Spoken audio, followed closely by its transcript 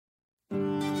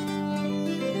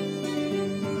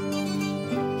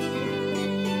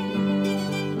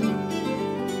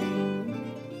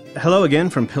Hello again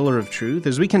from Pillar of Truth.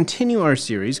 As we continue our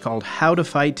series called How to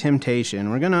Fight Temptation,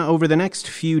 we're going to, over the next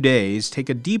few days, take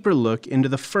a deeper look into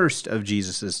the first of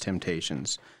Jesus'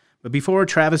 temptations. But before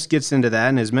Travis gets into that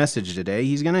in his message today,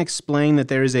 he's going to explain that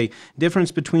there is a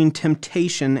difference between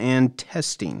temptation and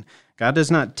testing. God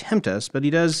does not tempt us, but he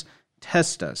does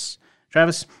test us.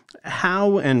 Travis,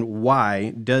 how and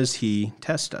why does he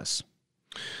test us?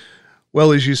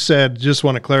 Well, as you said, just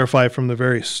want to clarify from the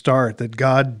very start that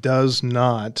God does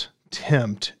not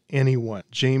tempt anyone.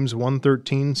 James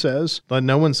 1:13 says, "Let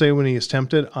no one say when he is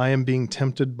tempted, I am being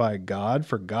tempted by God,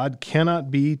 for God cannot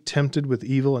be tempted with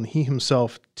evil, and he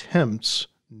himself tempts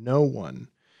no one.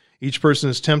 Each person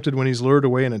is tempted when he's lured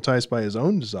away and enticed by his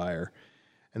own desire,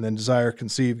 and then desire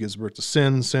conceived gives birth to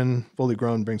sin. Sin, fully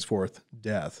grown, brings forth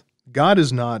death." God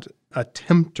is not a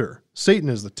tempter. Satan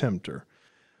is the tempter.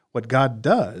 What God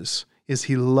does is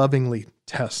he lovingly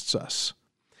tests us.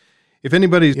 If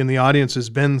anybody in the audience has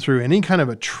been through any kind of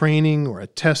a training or a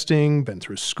testing, been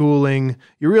through schooling,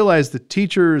 you realize that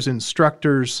teachers,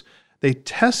 instructors, they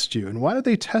test you. And why do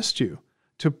they test you?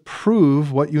 To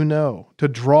prove what you know, to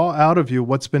draw out of you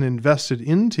what's been invested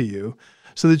into you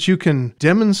so that you can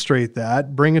demonstrate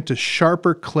that, bring it to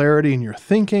sharper clarity in your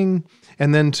thinking,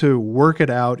 and then to work it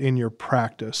out in your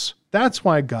practice. That's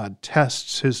why God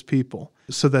tests his people,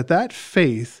 so that that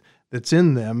faith that's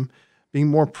in them, being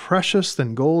more precious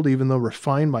than gold, even though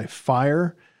refined by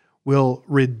fire, will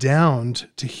redound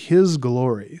to his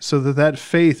glory, so that that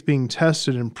faith being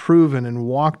tested and proven and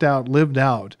walked out, lived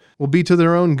out, will be to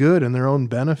their own good and their own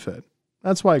benefit.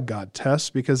 That's why God tests,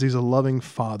 because he's a loving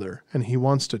Father, and he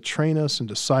wants to train us and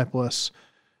disciple us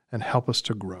and help us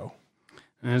to grow.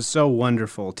 And it's so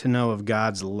wonderful to know of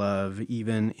God's love,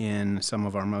 even in some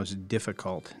of our most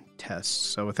difficult tests.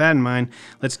 So with that in mind,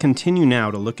 let's continue now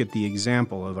to look at the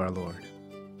example of our Lord.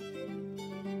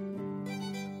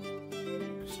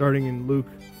 Starting in Luke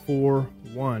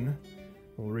 4:1,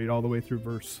 we'll read all the way through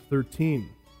verse 13.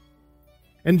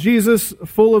 "And Jesus,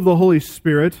 full of the Holy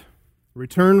Spirit,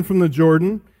 returned from the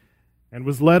Jordan and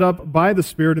was led up by the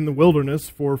Spirit in the wilderness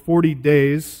for 40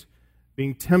 days,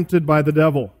 being tempted by the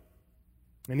devil.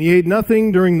 And he ate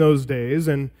nothing during those days,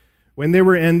 and when they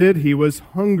were ended, he was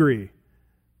hungry.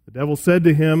 The devil said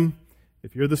to him,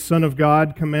 'If you're the Son of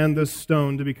God, command this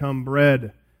stone to become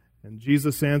bread.' And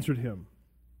Jesus answered him,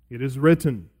 'It is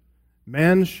written,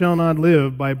 man shall not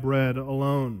live by bread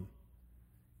alone.'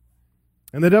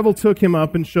 And the devil took him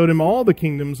up and showed him all the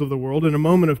kingdoms of the world in a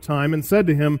moment of time, and said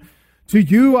to him, 'To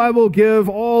you I will give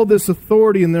all this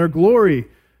authority and their glory,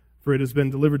 for it has been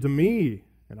delivered to me,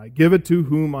 and I give it to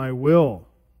whom I will.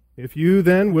 If you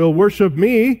then will worship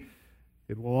me,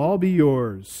 it will all be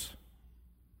yours.'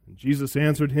 And Jesus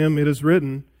answered him, 'It is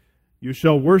written, you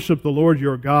shall worship the Lord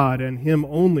your God, and him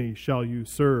only shall you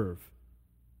serve.'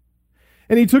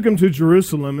 And he took him to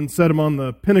Jerusalem and set him on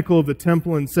the pinnacle of the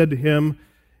temple and said to him,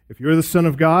 'If you are the Son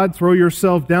of God, throw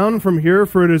yourself down from here,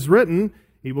 for it is written,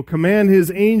 he will command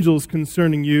his angels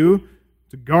concerning you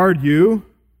to guard you,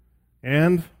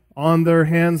 and on their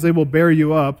hands they will bear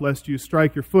you up, lest you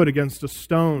strike your foot against a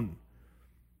stone.'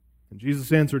 And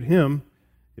Jesus answered him,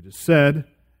 'It is said,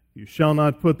 you shall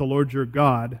not put the Lord your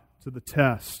God to the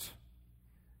test.'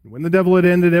 And when the devil had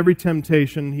ended every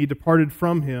temptation, he departed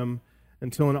from him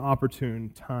until an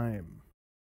opportune time."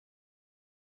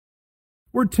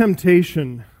 Word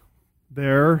temptation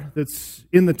there that's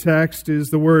in the text is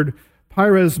the word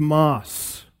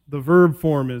peiresmos. The verb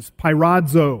form is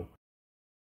peirazo,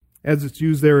 as it's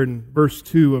used there in verse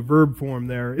 2, a verb form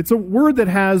there. It's a word that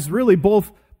has really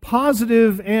both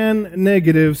positive and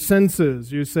negative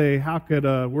senses. You say, how could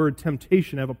a word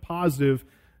temptation have a positive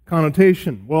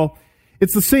connotation? Well,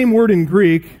 it's the same word in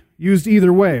Greek, used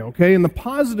either way, okay? In the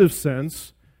positive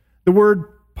sense, the word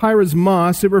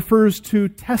peiresmos, it refers to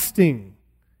testing.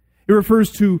 It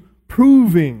refers to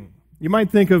proving. You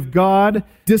might think of God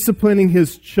disciplining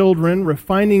his children,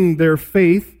 refining their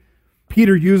faith.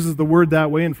 Peter uses the word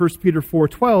that way in 1 Peter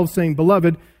 4:12, saying,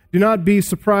 "Beloved, do not be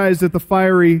surprised at the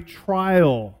fiery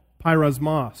trial,"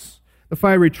 peiresmos, the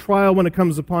fiery trial when it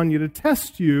comes upon you to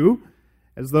test you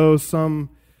as though some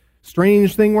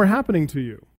strange thing were happening to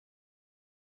you.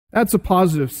 That's a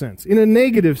positive sense. In a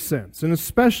negative sense, and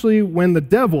especially when the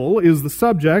devil is the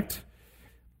subject,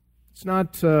 it's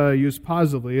not used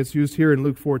positively. It's used here in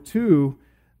Luke 4:2.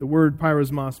 The word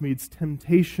peiresmos means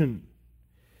temptation,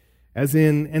 as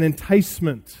in an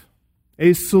enticement,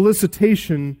 a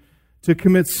solicitation to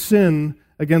commit sin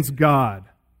against God.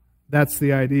 That's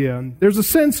the idea. And there's a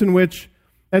sense in which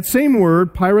that same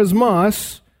word,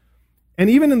 peiresmos, and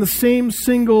even in the same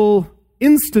single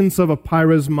instance of a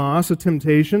peiresmos, a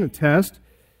temptation, a test,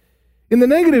 In the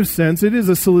negative sense, it is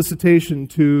a solicitation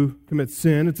to commit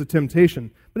sin. It's a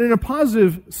temptation. But in a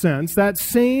positive sense, that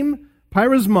same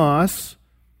pyrosmos,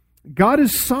 God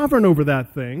is sovereign over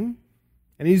that thing,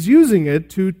 and He's using it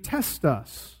to test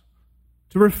us,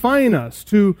 to refine us,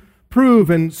 to prove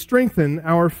and strengthen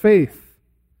our faith.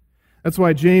 That's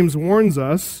why James warns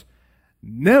us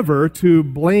never to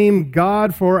blame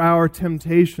God for our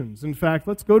temptations. In fact,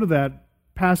 let's go to that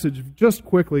passage just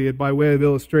quickly by way of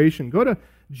illustration. Go to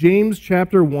James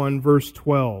chapter 1, verse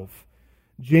 12.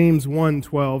 James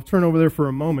 1:12. Turn over there for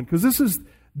a moment, because this is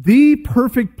the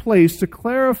perfect place to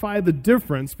clarify the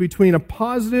difference between a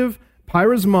positive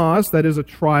pyrosmos, that is a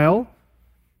trial,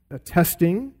 a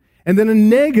testing, and then a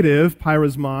negative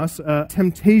pyrosmos, a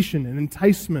temptation, an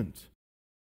enticement.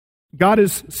 God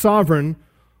is sovereign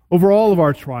over all of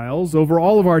our trials, over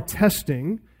all of our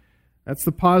testing. That's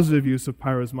the positive use of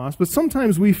pyrosmos. But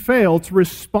sometimes we fail to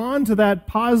respond to that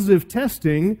positive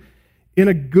testing in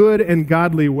a good and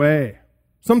godly way.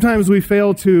 Sometimes we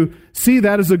fail to see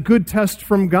that as a good test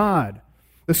from God.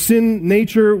 The sin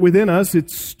nature within us,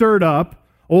 it's stirred up.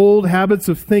 Old habits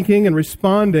of thinking and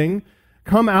responding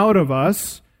come out of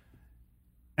us,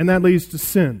 and that leads to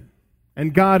sin.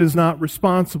 And God is not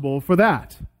responsible for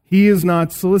that. He is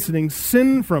not soliciting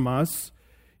sin from us.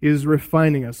 He is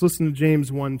refining us. Listen to James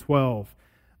 1:12.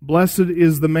 Blessed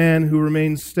is the man who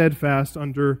remains steadfast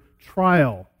under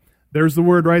trial. There's the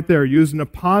word right there, used in a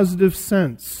positive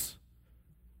sense.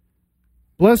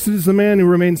 Blessed is the man who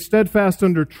remains steadfast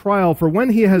under trial, for when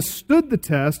he has stood the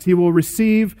test, he will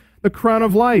receive the crown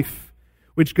of life,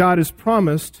 which God has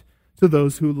promised to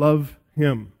those who love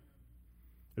Him.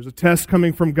 There's a test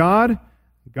coming from God.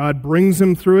 God brings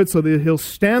him through it so that he'll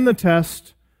stand the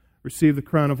test, receive the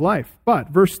crown of life. But,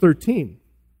 verse 13,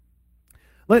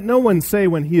 let no one say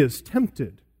when he is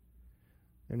tempted,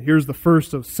 and here's the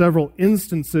first of several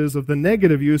instances of the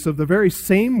negative use of the very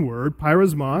same word,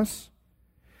 pyrosmos.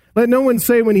 Let no one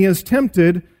say when he is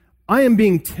tempted, I am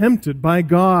being tempted by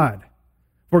God.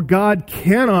 For God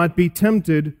cannot be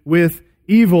tempted with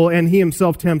evil, and He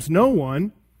Himself tempts no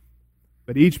one.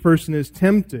 But each person is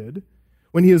tempted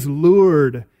when he is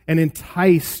lured and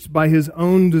enticed by his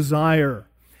own desire.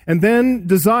 And then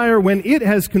desire, when it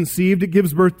has conceived, it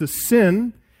gives birth to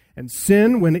sin. And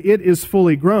sin, when it is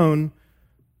fully grown,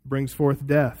 brings forth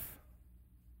death.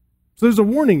 So there's a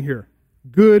warning here.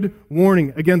 Good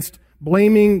warning against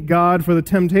blaming God for the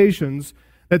temptations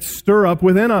that stir up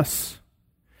within us.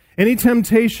 Any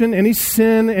temptation, any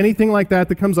sin, anything like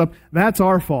that comes up, that's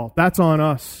our fault. That's on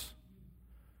us.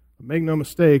 But make no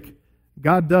mistake,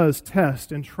 God does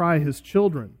test and try His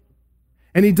children.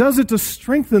 And He does it to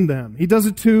strengthen them. He does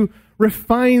it to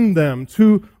refine them,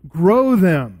 to grow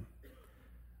them.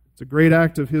 It's a great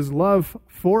act of His love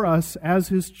for us as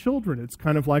His children. It's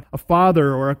kind of like a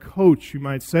father or a coach, you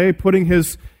might say, putting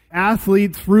his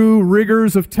athlete through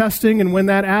rigors of testing, and when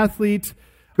that athlete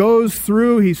goes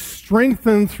through, he's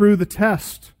strengthened through the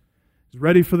test. He's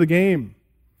ready for the game.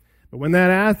 But when that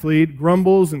athlete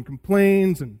grumbles and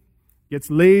complains and gets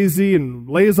lazy and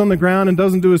lays on the ground and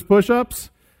doesn't do his push-ups,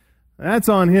 that's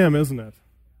on him, isn't it?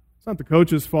 It's not the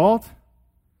coach's fault.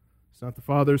 It's not the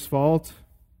father's fault.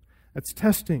 That's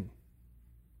testing.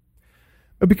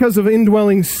 But because of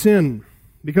indwelling sin,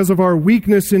 because of our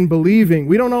weakness in believing,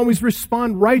 we don't always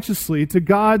respond righteously to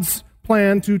God's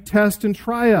plan to test and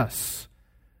try us.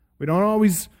 We don't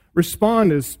always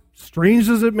respond, as strange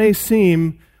as it may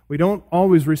seem, we don't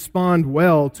always respond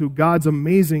well to God's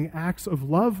amazing acts of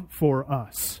love for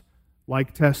us,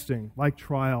 like testing, like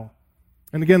trial.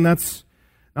 And again, that's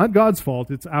not God's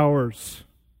fault, it's ours.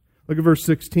 Look at verse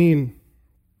 16.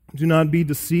 Do not be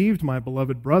deceived, my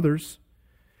beloved brothers.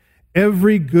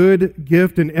 Every good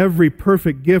gift and every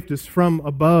perfect gift is from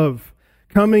above,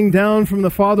 coming down from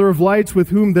the Father of lights, with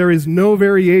whom there is no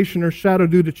variation or shadow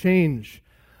due to change.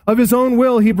 Of His own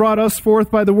will He brought us forth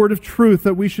by the word of truth,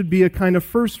 that we should be a kind of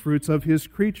firstfruits of His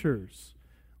creatures.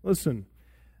 Listen,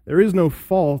 there is no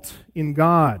fault in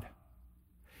God.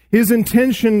 His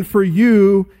intention for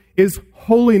you is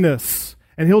holiness,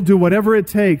 and He'll do whatever it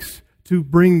takes to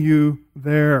bring you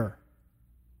there.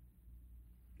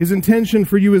 His intention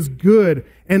for you is good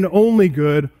and only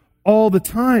good all the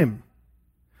time.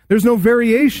 There's no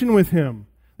variation with Him.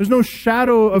 There's no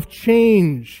shadow of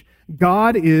change.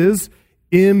 God is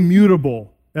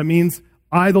immutable. That means,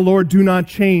 I, the Lord, do not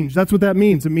change. That's what that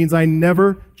means. It means I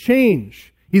never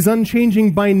change. He's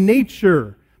unchanging by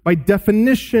nature, by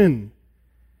definition.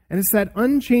 And it's that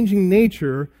unchanging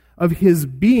nature of His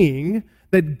being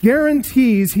that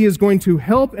guarantees He is going to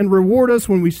help and reward us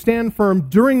when we stand firm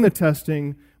during the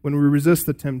testing, when we resist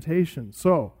the temptation.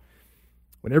 So,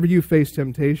 whenever you face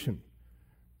temptation,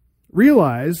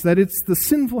 realize that it's the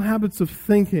sinful habits of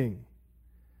thinking,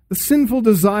 the sinful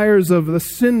desires of the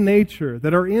sin nature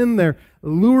that are in there,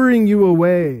 luring you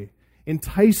away,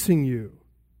 enticing you.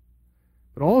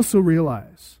 But also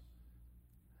realize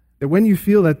that when you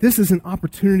feel that this is an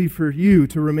opportunity for you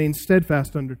to remain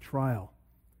steadfast under trial,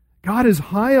 God is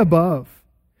high above.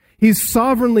 He's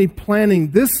sovereignly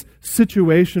planning this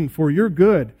situation for your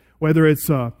good, whether it's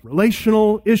a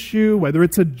relational issue, whether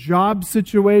it's a job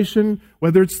situation,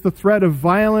 whether it's the threat of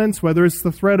violence, whether it's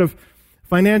the threat of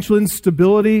financial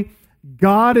instability.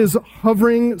 God is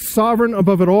hovering sovereign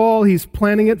above it all. He's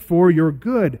planning it for your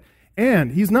good.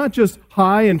 And He's not just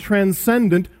high and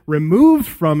transcendent, removed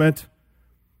from it.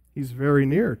 He's very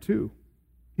near, too.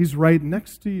 He's right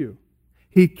next to you.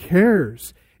 He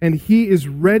cares, and He is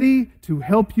ready to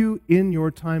help you in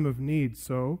your time of need.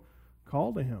 So,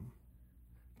 call to Him.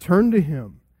 Turn to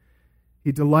Him.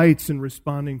 He delights in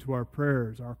responding to our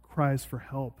prayers, our cries for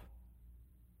help.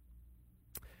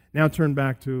 Now turn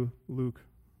back to Luke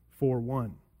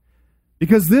 4:1.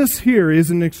 Because this here is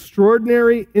an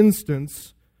extraordinary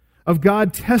instance of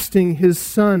God testing His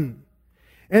Son.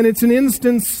 And it's an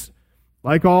instance,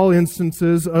 like all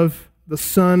instances, of the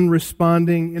Son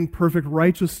responding in perfect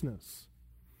righteousness.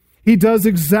 He does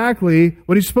exactly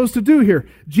what He's supposed to do here.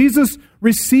 Jesus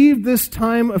received this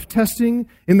time of testing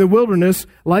in the wilderness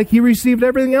like He received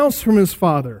everything else from His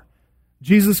Father.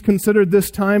 Jesus considered this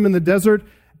time in the desert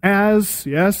as,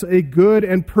 yes, a good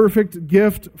and perfect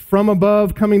gift from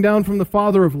above, coming down from the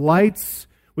Father of lights,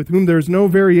 with whom there is no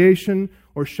variation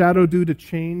or shadow due to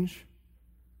change.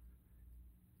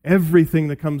 Everything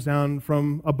that comes down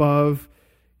from above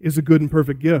is a good and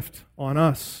perfect gift on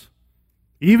us.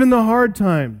 Even the hard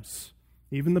times,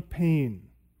 even the pain,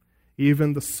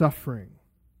 even the suffering.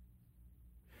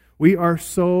 We are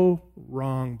so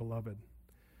wrong, beloved,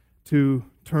 to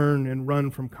turn and run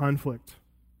from conflict.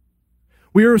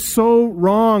 We are so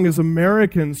wrong as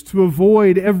Americans to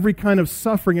avoid every kind of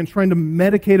suffering and trying to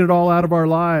medicate it all out of our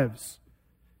lives.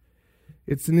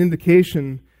 It's an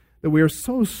indication that we are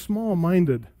so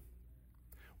small-minded.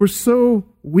 We're so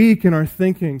weak in our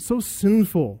thinking, so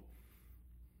sinful.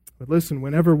 But listen,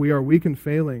 whenever we are weak and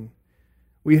failing,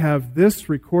 we have this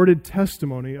recorded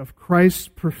testimony of Christ's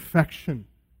perfection.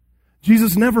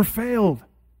 Jesus never failed,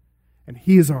 and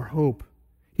He is our hope.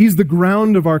 He's the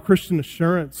ground of our Christian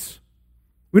assurance.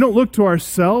 We don't look to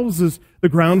ourselves as the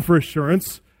ground for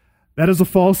assurance. That is a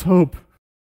false hope.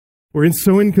 We're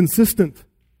so inconsistent.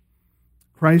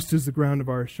 Christ is the ground of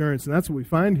our assurance, and that's what we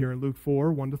find here in Luke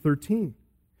 4:1-13.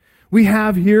 We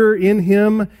have here in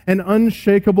Him an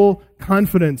unshakable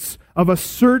confidence of a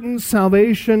certain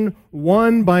salvation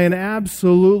won by an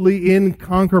absolutely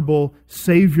inconquerable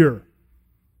Savior.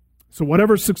 So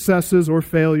whatever successes or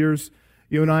failures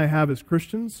you and I have as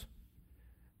Christians,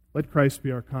 let Christ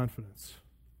be our confidence.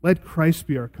 Let Christ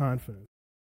be our confidence.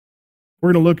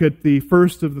 We're going to look at the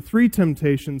first of the three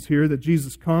temptations here that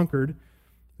Jesus conquered.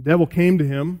 The devil came to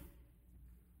Him.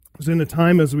 It was in a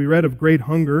time, as we read, of great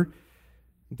hunger.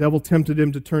 The devil tempted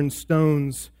Him to turn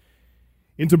stones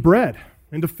into bread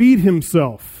and to feed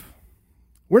Himself.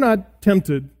 We're not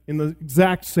tempted in the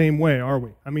exact same way, are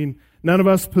we? I mean, none of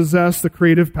us possess the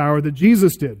creative power that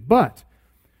Jesus did, but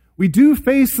we do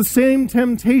face the same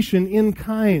temptation in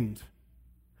kind.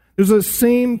 There's a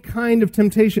same kind of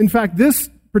temptation. In fact, this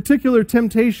particular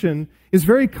temptation is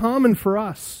very common for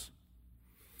us,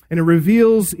 and it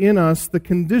reveals in us the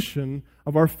condition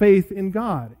of our faith in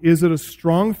God. Is it a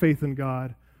strong faith in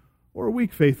God or a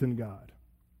weak faith in God?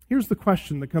 Here's the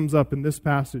question that comes up in this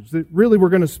passage that really we're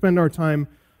going to spend our time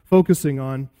focusing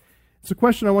on. It's a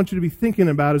question I want you to be thinking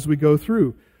about as we go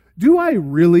through. Do I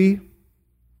really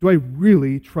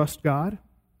trust God,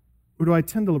 or do I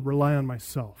tend to rely on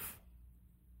myself?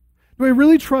 Do I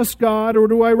really trust God, or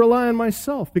do I rely on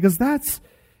myself? Because that's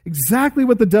exactly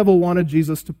what the devil wanted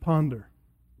Jesus to ponder.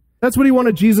 That's what he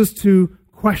wanted Jesus to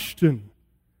question.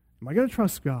 Am I going to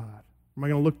trust God? Or am I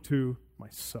going to look to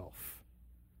myself?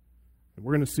 And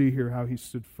we're going to see here how he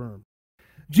stood firm.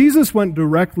 Jesus went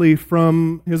directly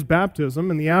from his baptism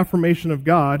and the affirmation of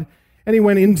God, and he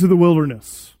went into the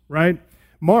wilderness, right?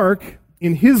 Mark,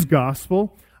 in his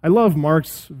gospel, I love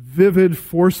Mark's vivid,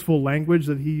 forceful language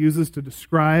that he uses to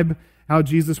describe how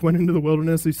Jesus went into the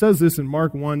wilderness. He says this in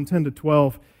Mark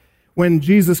 1:10-12. When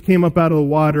Jesus came up out of the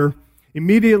water,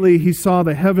 immediately he saw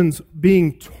the heavens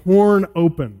being torn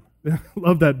open. I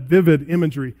love that vivid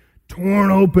imagery. Torn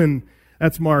open.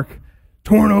 That's Mark.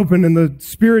 Torn open, and the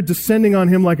Spirit descending on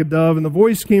him like a dove, and the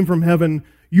voice came from heaven,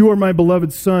 "You are my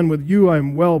beloved Son, with you I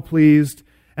am well pleased."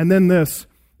 And then this,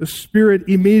 the Spirit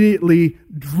immediately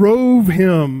drove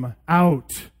him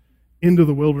out into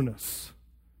the wilderness.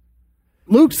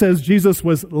 Luke says Jesus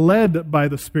was led by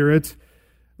the Spirit,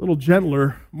 a little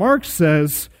gentler. Mark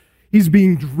says he's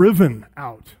being driven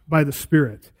out by the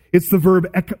Spirit. It's the verb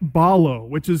ekbalo,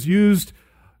 which is used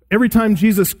every time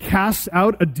Jesus casts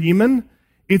out a demon.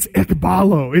 It's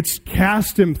ekbalo. It's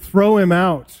cast him, throw him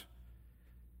out.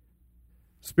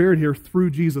 Spirit here threw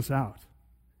Jesus out.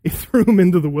 He threw him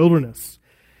into the wilderness.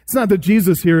 It's not that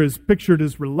Jesus here is pictured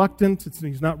as reluctant.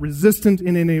 He's not resistant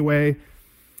in any way.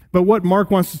 But what Mark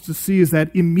wants us to see is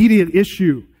that immediate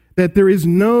issue, that there is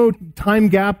no time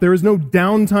gap, there is no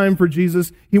downtime for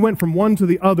Jesus. He went from one to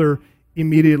the other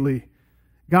immediately.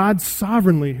 God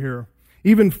sovereignly here,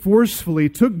 even forcefully,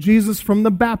 took Jesus from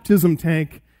the baptism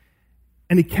tank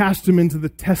and he cast him into the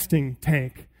testing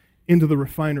tank, into the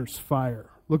refiner's fire.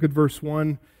 Look at verse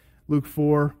 1, Luke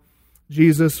 4.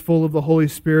 Jesus, full of the Holy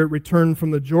Spirit, returned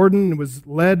from the Jordan and was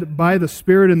led by the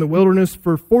Spirit in the wilderness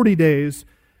for 40 days,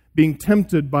 being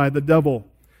tempted by the devil.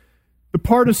 The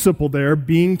participle there,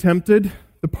 being tempted,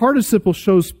 the participle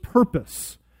shows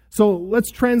purpose. So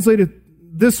let's translate it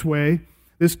this way.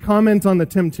 This comment on the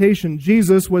temptation,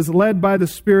 Jesus was led by the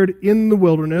Spirit in the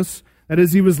wilderness. That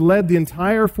is, he was led the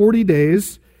entire 40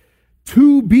 days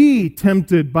to be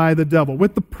tempted by the devil,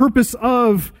 with the purpose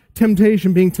of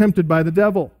temptation, being tempted by the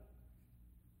devil.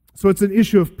 So it's an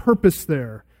issue of purpose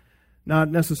there, not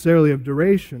necessarily of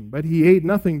duration. But he ate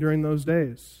nothing during those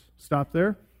days. Stop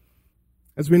there.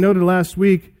 As we noted last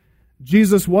week,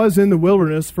 Jesus was in the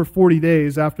wilderness for 40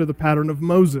 days after the pattern of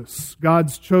Moses,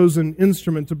 God's chosen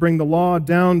instrument to bring the law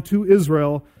down to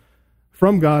Israel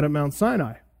from God at Mount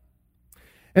Sinai.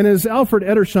 And as Alfred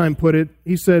Edersheim put it,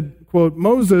 he said, quote,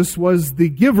 Moses was the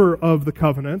giver of the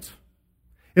covenant,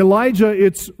 Elijah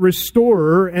its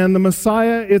restorer, and the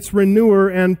Messiah its renewer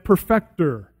and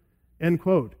perfecter, end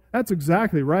quote. That's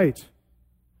exactly right.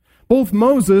 Both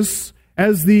Moses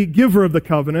as the giver of the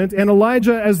covenant and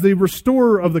Elijah as the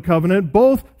restorer of the covenant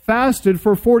both fasted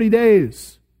for 40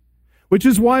 days, which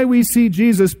is why we see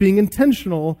Jesus being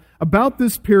intentional about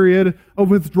this period of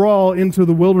withdrawal into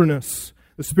the wilderness.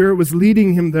 The Spirit was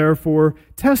leading him there for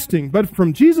testing. But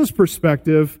from Jesus'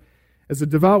 perspective, as a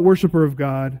devout worshiper of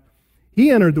God, he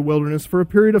entered the wilderness for a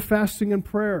period of fasting and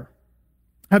prayer.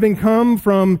 Having come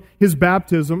from his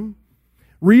baptism,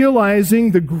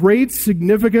 realizing the great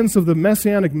significance of the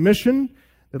messianic mission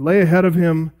that lay ahead of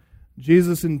him,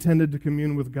 Jesus intended to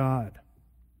commune with God.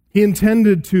 He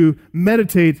intended to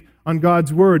meditate on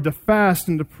God's word, to fast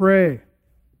and to pray.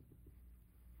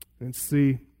 It's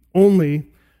the only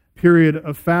period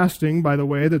of fasting, by the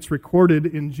way, that's recorded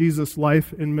in Jesus'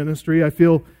 life and ministry. I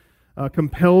feel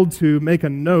compelled to make a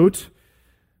note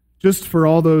just for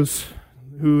all those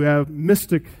who have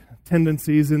mystic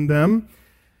tendencies in them,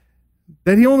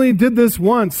 that he only did this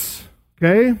once,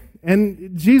 okay?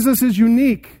 And Jesus is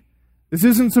unique. This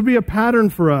isn't to be a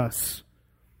pattern for us.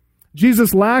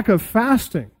 Jesus' lack of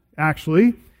fasting,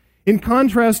 actually, in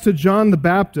contrast to John the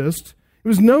Baptist, it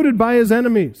was noted by his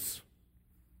enemies.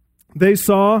 They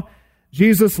saw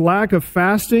Jesus' lack of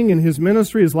fasting in his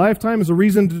ministry, his lifetime, as a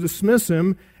reason to dismiss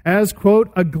him as,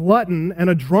 quote, a glutton and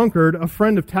a drunkard, a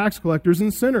friend of tax collectors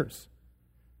and sinners.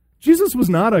 Jesus was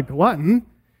not a glutton,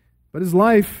 but his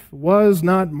life was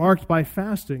not marked by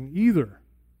fasting either.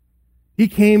 He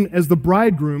came as the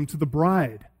bridegroom to the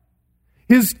bride.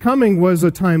 His coming was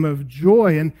a time of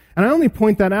joy, and I only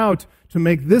point that out to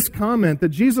make this comment that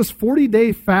Jesus'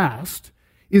 40-day fast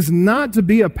is not to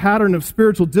be a pattern of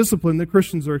spiritual discipline that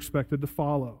Christians are expected to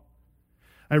follow.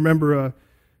 I remember a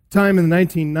time in the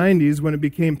 1990s when it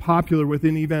became popular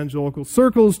within evangelical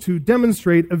circles to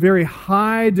demonstrate a very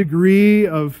high degree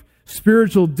of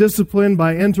spiritual discipline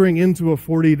by entering into a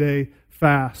 40-day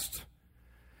fast.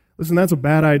 Listen, that's a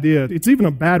bad idea. It's even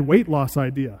a bad weight loss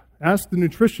idea. Ask the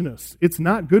nutritionists. It's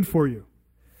not good for you.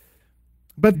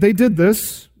 But they did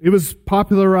this. It was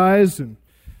popularized, and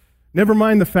never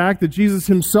mind the fact that Jesus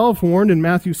himself warned in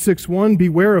Matthew 6:1,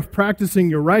 beware of practicing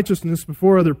your righteousness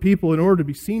before other people in order to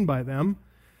be seen by them.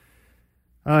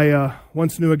 I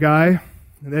once knew a guy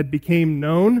that became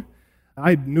known.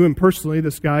 I knew him personally,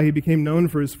 this guy. He became known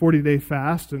for his 40-day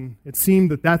fast, and it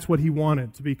seemed that that's what he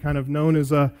wanted, to be kind of known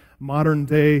as a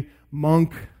modern-day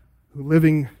monk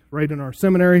living right in our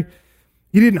seminary.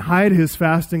 He didn't hide his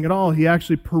fasting at all. He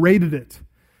actually paraded it.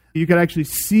 You could actually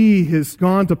see his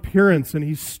gaunt appearance, and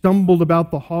he stumbled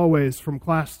about the hallways from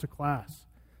class to class.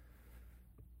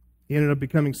 He ended up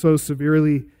becoming so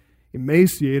severely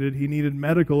emaciated, he needed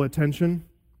medical attention.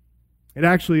 It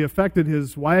actually affected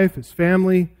his wife, his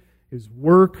family, his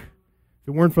work. If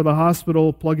it weren't for the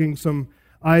hospital plugging some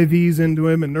IVs into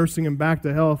him and nursing him back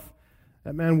to health,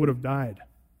 that man would have died.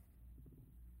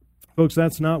 Folks,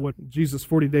 that's not what Jesus'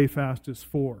 40-day fast is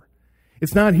for.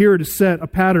 It's not here to set a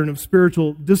pattern of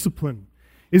spiritual discipline.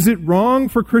 Is it wrong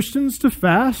for Christians to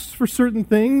fast for certain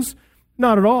things?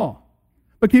 Not at all.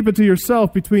 But keep it to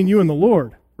yourself between you and the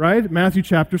Lord, right? Matthew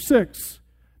chapter 6.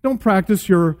 Don't practice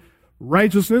your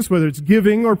righteousness, whether it's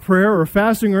giving or prayer or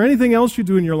fasting or anything else you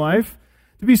do in your life,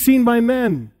 to be seen by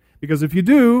men. Because if you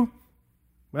do,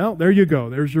 well, there you go.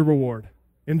 There's your reward.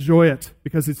 Enjoy it,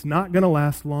 because it's not going to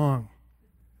last long.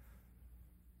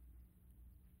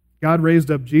 God raised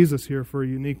up Jesus here for a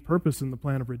unique purpose in the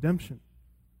plan of redemption.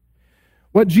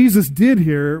 What Jesus did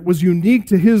here was unique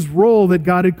to his role that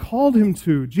God had called him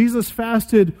to. Jesus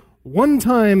fasted one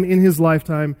time in his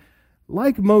lifetime,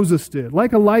 like Moses did,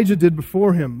 like Elijah did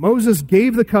before him. Moses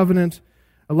gave the covenant,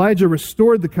 Elijah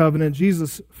restored the covenant,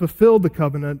 Jesus fulfilled the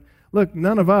covenant. Look,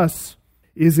 none of us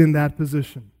is in that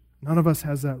position. None of us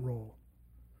has that role.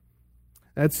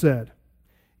 That said,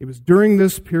 it was during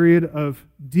this period of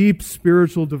deep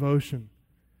spiritual devotion,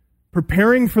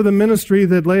 preparing for the ministry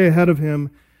that lay ahead of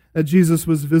him, that Jesus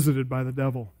was visited by the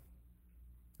devil.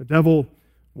 The devil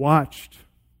watched.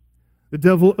 The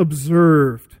devil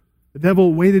observed. The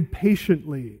devil waited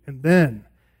patiently and then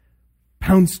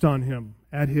pounced on him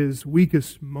at his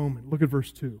weakest moment. Look at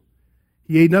verse 2.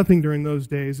 He ate nothing during those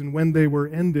days, and when they were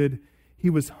ended, he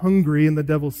was hungry, and the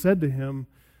devil said to him,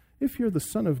 "If you're the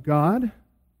Son of God,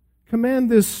 command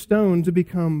this stone to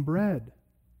become bread."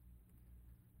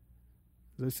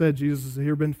 As I said, Jesus has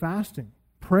here been fasting,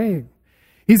 praying.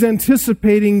 He's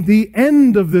anticipating the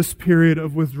end of this period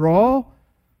of withdrawal.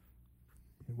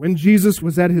 When Jesus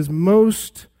was at his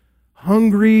most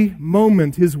hungry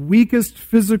moment, his weakest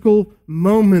physical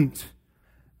moment,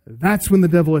 that's when the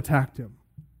devil attacked him.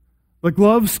 The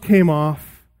gloves came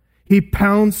off. He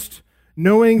pounced,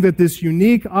 knowing that this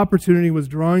unique opportunity was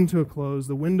drawing to a close.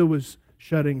 The window was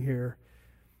shutting here.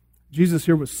 Jesus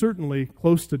here was certainly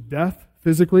close to death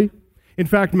physically. In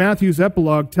fact, Matthew's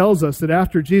epilogue tells us that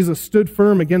after Jesus stood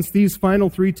firm against these final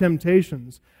three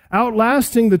temptations,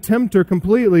 outlasting the tempter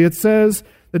completely, it says,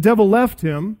 the devil left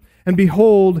him, and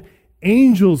behold,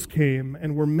 angels came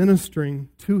and were ministering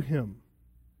to him.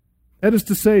 That is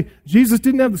to say, Jesus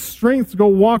didn't have the strength to go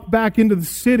walk back into the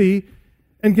city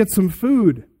and get some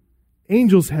food.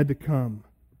 Angels had to come.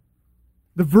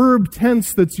 The verb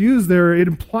tense that's used there, it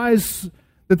implies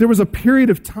that there was a period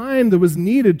of time that was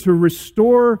needed to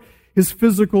restore his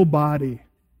physical body,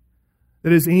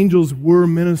 that his angels were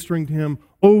ministering to him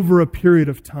over a period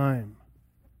of time.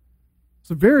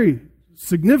 It's a very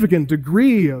significant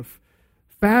degree of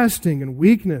fasting and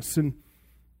weakness, and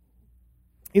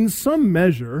in some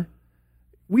measure,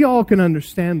 we all can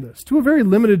understand this, to a very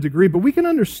limited degree, but we can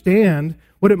understand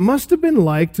what it must have been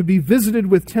like to be visited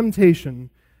with temptation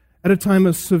at a time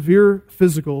of severe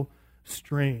physical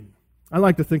strain. I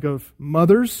like to think of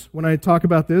mothers when I talk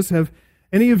about this. Have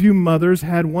any of you mothers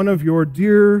had one of your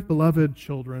dear, beloved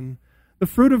children, the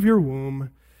fruit of your womb,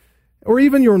 or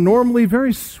even your normally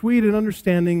very sweet and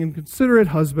understanding and considerate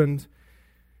husband?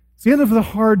 It's the end of the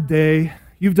hard day.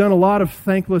 You've done a lot of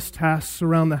thankless tasks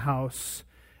around the house,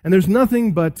 and there's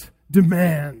nothing but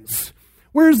demands.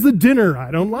 Where's the dinner?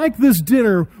 I don't like this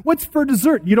dinner. What's for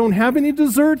dessert? You don't have any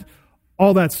dessert?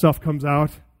 All that stuff comes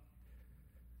out.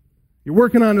 You're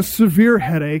working on a severe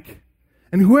headache,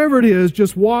 and whoever it is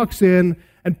just walks in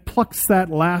and plucks that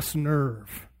last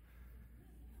nerve.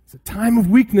 It's a time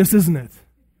of weakness, isn't it?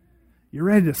 You're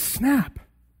ready to snap.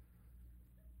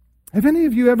 Have any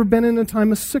of you ever been in a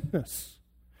time of sickness,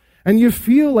 and you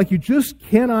feel like you just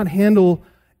cannot handle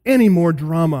any more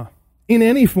drama in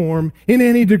any form, in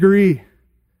any degree?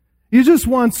 You just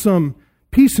want some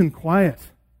peace and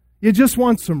quiet. You just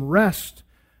want some rest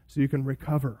so you can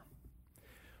recover.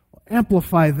 Well,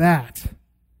 amplify that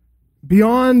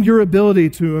beyond your ability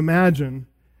to imagine,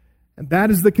 and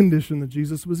that is the condition that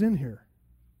Jesus was in here.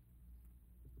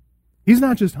 He's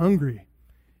not just hungry,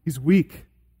 he's weak.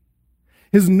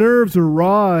 His nerves are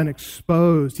raw and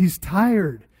exposed. He's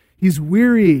tired. He's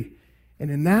weary. And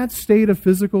in that state of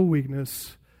physical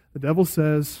weakness, the devil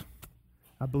says,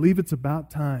 I believe it's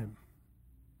about time.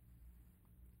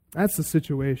 That's the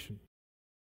situation.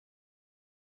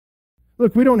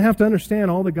 Look, we don't have to understand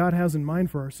all that God has in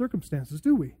mind for our circumstances,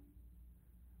 do we?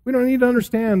 We don't need to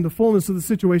understand the fullness of the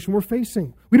situation we're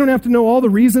facing. We don't have to know all the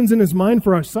reasons in His mind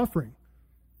for our suffering.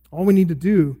 All we need to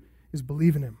do is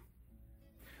believe in Him.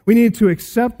 We need to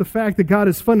accept the fact that God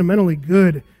is fundamentally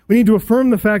good. We need to affirm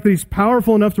the fact that He's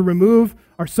powerful enough to remove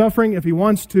our suffering if He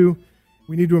wants to.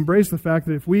 We need to embrace the fact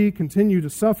that if we continue to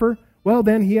suffer, well,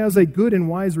 then He has a good and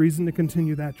wise reason to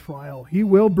continue that trial. He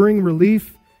will bring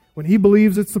relief when He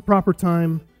believes it's the proper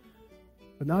time,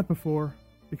 but not before,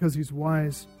 because He's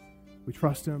wise. We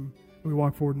trust Him, and we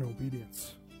walk forward in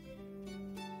obedience.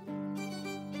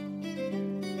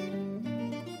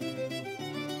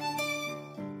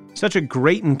 Such a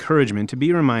great encouragement to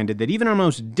be reminded that even our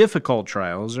most difficult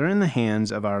trials are in the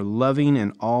hands of our loving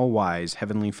and all-wise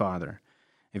Heavenly Father.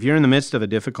 If you're in the midst of a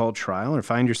difficult trial or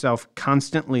find yourself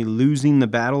constantly losing the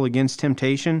battle against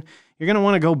temptation, you're going to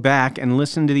want to go back and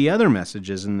listen to the other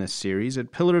messages in this series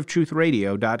at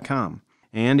pillarofTruthRadio.com.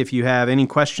 And if you have any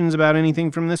questions about anything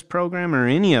from this program or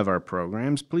any of our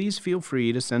programs, please feel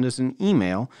free to send us an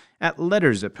email at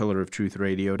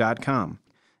letters@pillarofTruthRadio.com.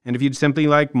 And if you'd simply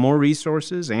like more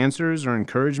resources, answers, or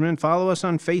encouragement, follow us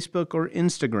on Facebook or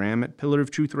Instagram at Pillar of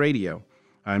Truth Radio.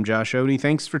 I'm Josh Odie.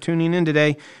 Thanks for tuning in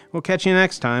today. We'll catch you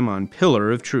next time on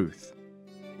Pillar of Truth.